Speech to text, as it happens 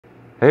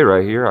Hey,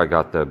 right here I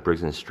got the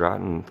Briggs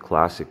Stratton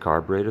classic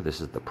carburetor. This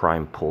is the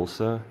Prime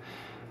Pulsa,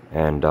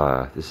 and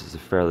this is a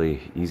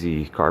fairly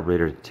easy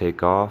carburetor to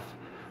take off.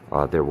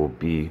 There will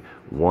be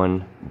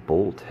one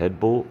bolt, head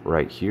bolt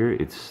right here.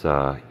 It's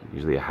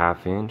usually a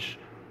 1/2 inch,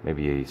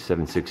 maybe a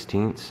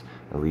 7/16.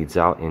 It leads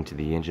out into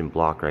the engine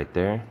block right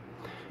there.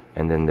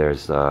 And then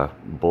there's a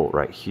bolt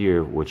right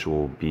here which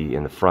will be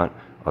in the front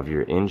of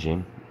your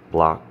engine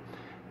block.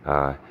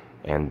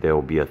 And there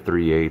will be a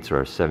 3/8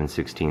 or a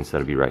 7/16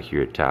 that'll be right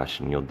here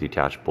attached, and you'll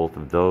detach both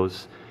of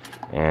those.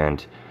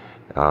 And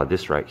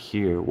this right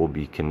here will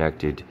be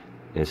connected.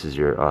 This is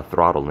your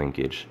throttle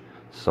linkage.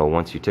 So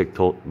once you take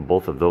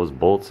both of those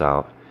bolts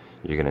out,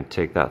 you're going to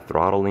take that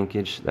throttle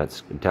linkage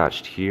that's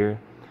attached here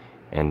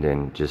and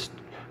then just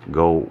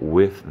go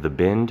with the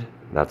bend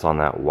that's on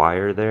that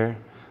wire there,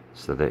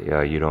 so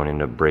that you don't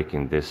end up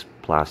breaking this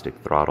plastic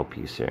throttle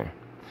piece here.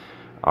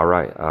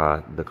 Alright,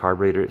 the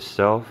carburetor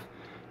itself,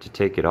 to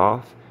take it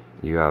off,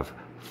 you have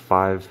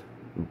 5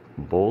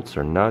 bolts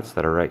or nuts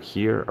that are right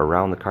here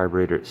around the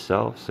carburetor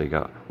itself. So you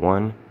got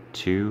 1,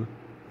 2,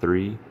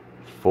 3,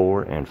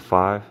 4, and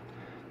 5.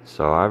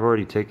 So I've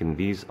already taken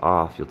these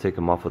off. You'll take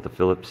them off with a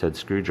Phillips head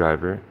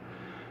screwdriver.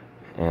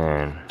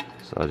 And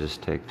so I'll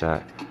just take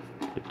that,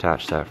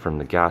 detach that from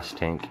the gas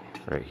tank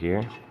right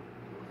here.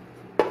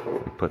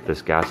 We put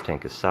this gas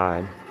tank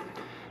aside.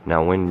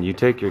 Now when you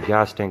take your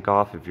gas tank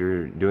off, if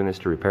you're doing this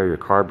to repair your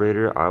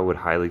carburetor, I would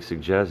highly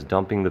suggest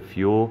dumping the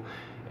fuel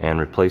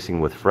and replacing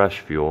with fresh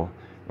fuel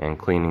and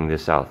cleaning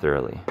this out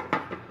thoroughly.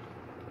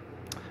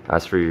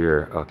 As for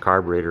your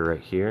carburetor right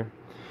here,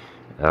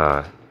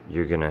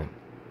 you're going to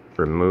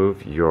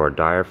remove your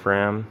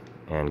diaphragm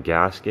and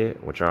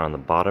gasket, which are on the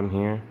bottom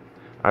here.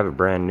 I have a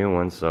brand new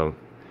one, so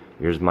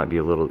yours might be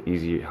a little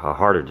easier,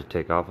 harder to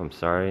take off, I'm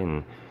sorry.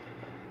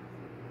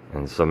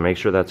 And so make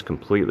sure that's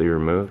completely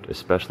removed,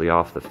 especially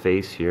off the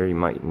face here. You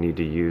might need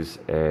to use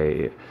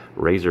a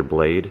razor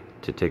blade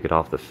to take it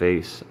off the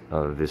face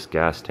of this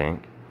gas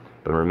tank.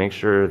 But make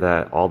sure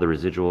that all the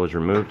residual is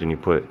removed, and you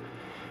put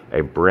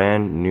a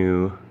brand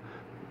new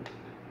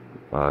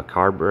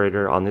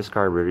carburetor on this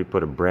carburetor. You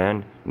put a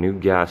brand new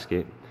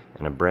gasket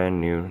and a brand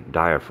new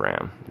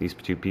diaphragm. These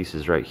 2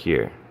 pieces right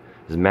here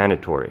is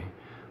mandatory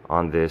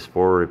on this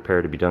for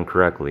repair to be done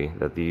correctly,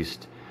 that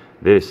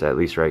this at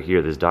least right here,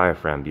 this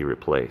diaphragm be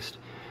replaced,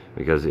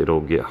 because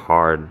it'll get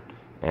hard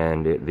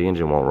and the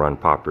engine won't run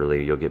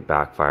properly. You'll get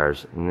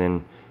backfires, and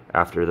then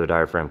after the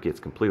diaphragm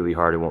gets completely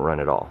hard, it won't run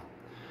at all.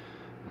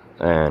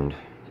 And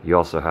you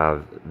also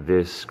have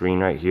this screen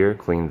right here.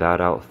 Clean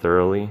that out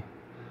thoroughly.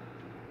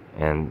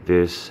 And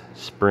this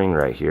spring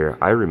right here,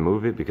 I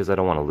remove it because I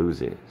don't want to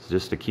lose it. It's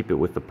just to keep it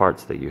with the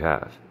parts that you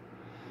have.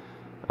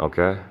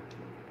 Okay,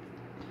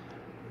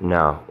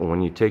 now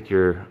when you take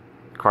your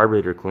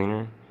carburetor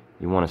cleaner,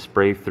 you want to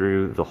spray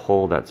through the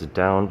hole that's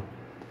down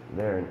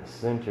there in the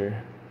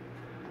center.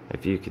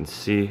 If you can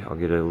see, I'll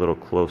get a little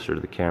closer to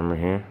the camera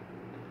here.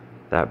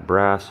 That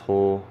brass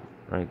hole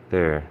right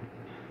there.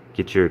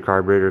 Get your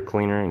carburetor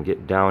cleaner and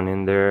get down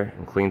in there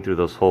and clean through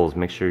those holes.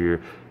 Make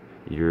sure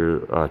your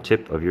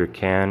tip of your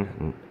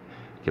can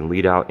can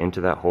lead out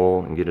into that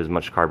hole and get as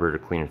much carburetor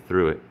cleaner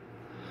through it.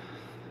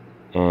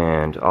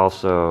 And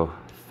also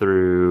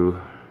through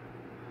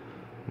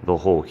the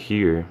hole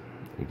here,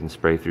 you can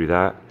spray through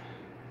that.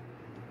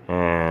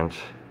 And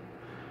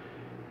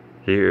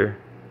here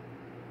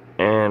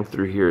and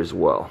through here as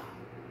well.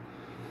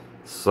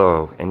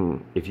 So,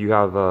 and if you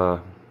have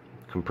a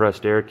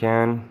compressed air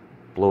can,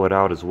 blow it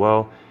out as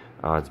well.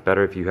 It's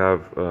better if you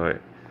have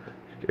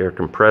air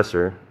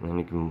compressor, and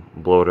you can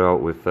blow it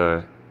out with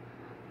the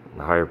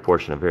higher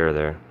portion of air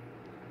there.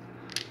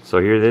 So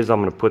here it is.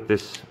 I'm going to put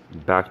this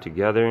back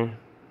together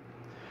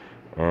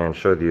and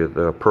show you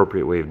the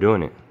appropriate way of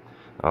doing it.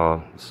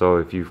 So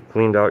if you've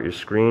cleaned out your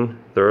screen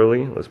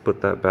thoroughly, let's put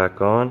that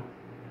back on.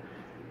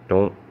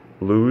 Don't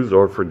lose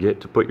or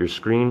forget to put your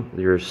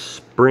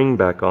spring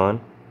back on.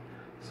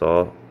 So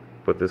I'll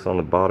put this on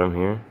the bottom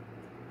here.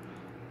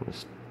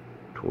 Just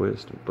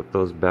twist and put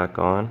those back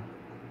on.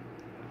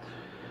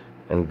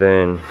 And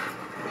then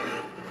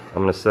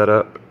I'm going to set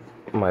up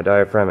my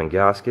diaphragm and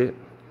gasket.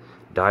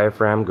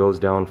 Diaphragm goes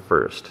down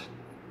first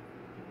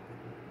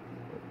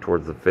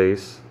towards the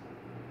face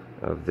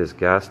of this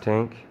gas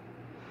tank.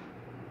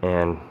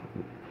 And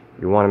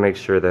you want to make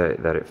sure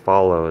that it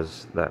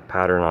follows that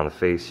pattern on the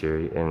face here,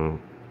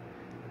 and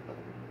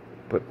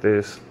put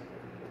this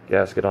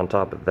gasket on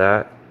top of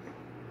that.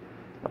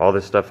 All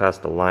this stuff has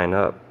to line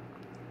up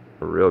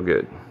real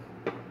good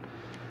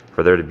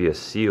for there to be a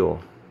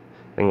seal.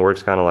 Thing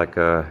works kind of like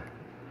a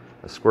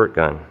squirt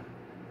gun,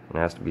 and it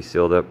has to be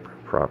sealed up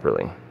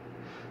properly.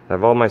 I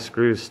have all my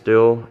screws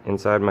still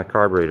inside my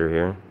carburetor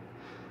here,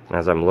 and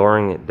as I'm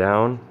lowering it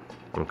down,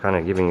 I'm kind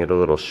of giving it a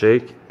little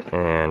shake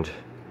and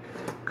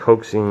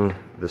coaxing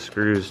the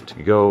screws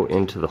to go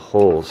into the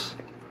holes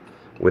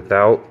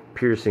without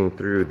piercing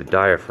through the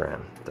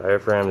diaphragm.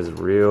 Diaphragm is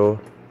be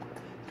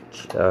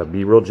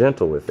real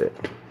gentle with it.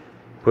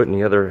 Put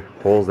any other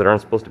holes that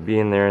aren't supposed to be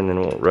in there, and then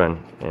it won't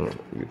run. And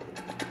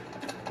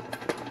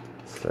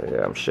So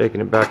yeah, I'm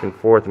shaking it back and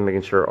forth and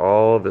making sure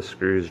all the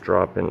screws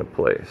drop into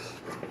place.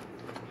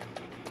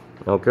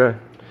 Okay,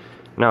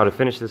 now to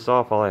finish this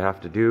off, all I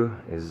have to do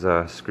is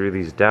screw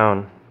these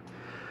down.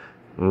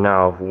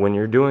 Now when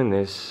you're doing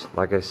this,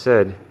 like I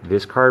said,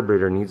 this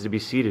carburetor needs to be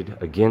seated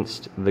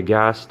against the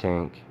gas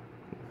tank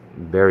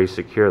very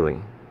securely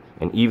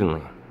and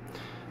evenly.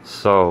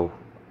 So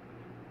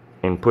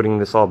in putting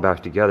this all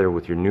back together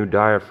with your new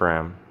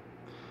diaphragm,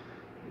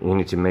 you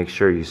need to make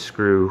sure you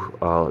screw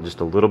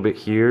just a little bit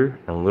here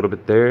and a little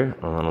bit there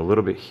and a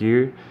little bit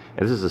here.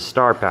 And this is a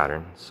star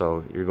pattern,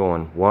 so you're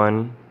going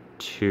 1,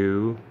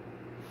 2,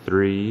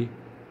 3,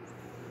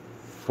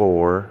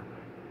 4,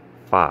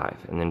 5,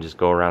 and then just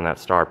go around that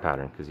star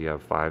pattern because you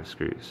have 5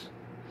 screws.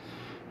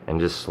 And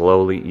just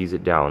slowly ease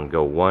it down.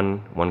 Go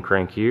one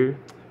crank here,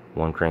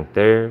 one crank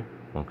there,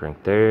 one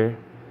crank there.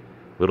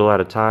 Little at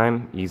a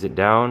time, ease it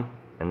down,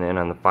 and then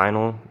on the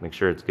final, make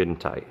sure it's good and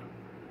tight.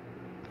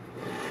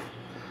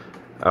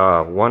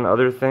 One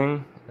other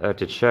thing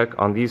to check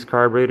on these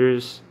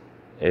carburetors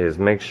is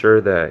make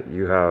sure that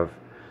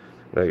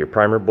your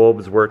primer bulb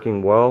is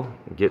working well.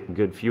 Get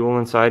good fuel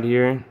inside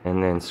here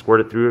and then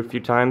squirt it through a few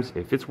times.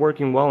 If it's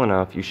working well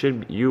enough,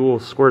 you will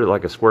squirt it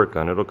like a squirt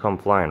gun. It'll come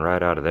flying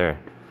right out of there.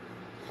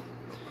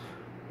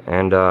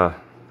 And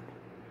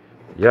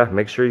yeah,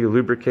 make sure you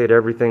lubricate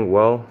everything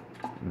well.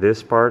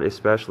 This part,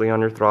 especially on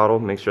your throttle,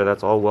 make sure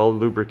that's all well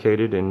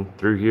lubricated, and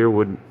through here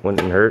wouldn't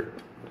hurt.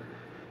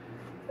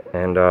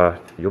 And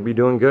you'll be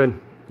doing good.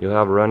 You'll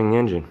have a running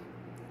engine.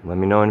 Let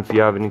me know if you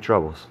have any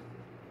troubles.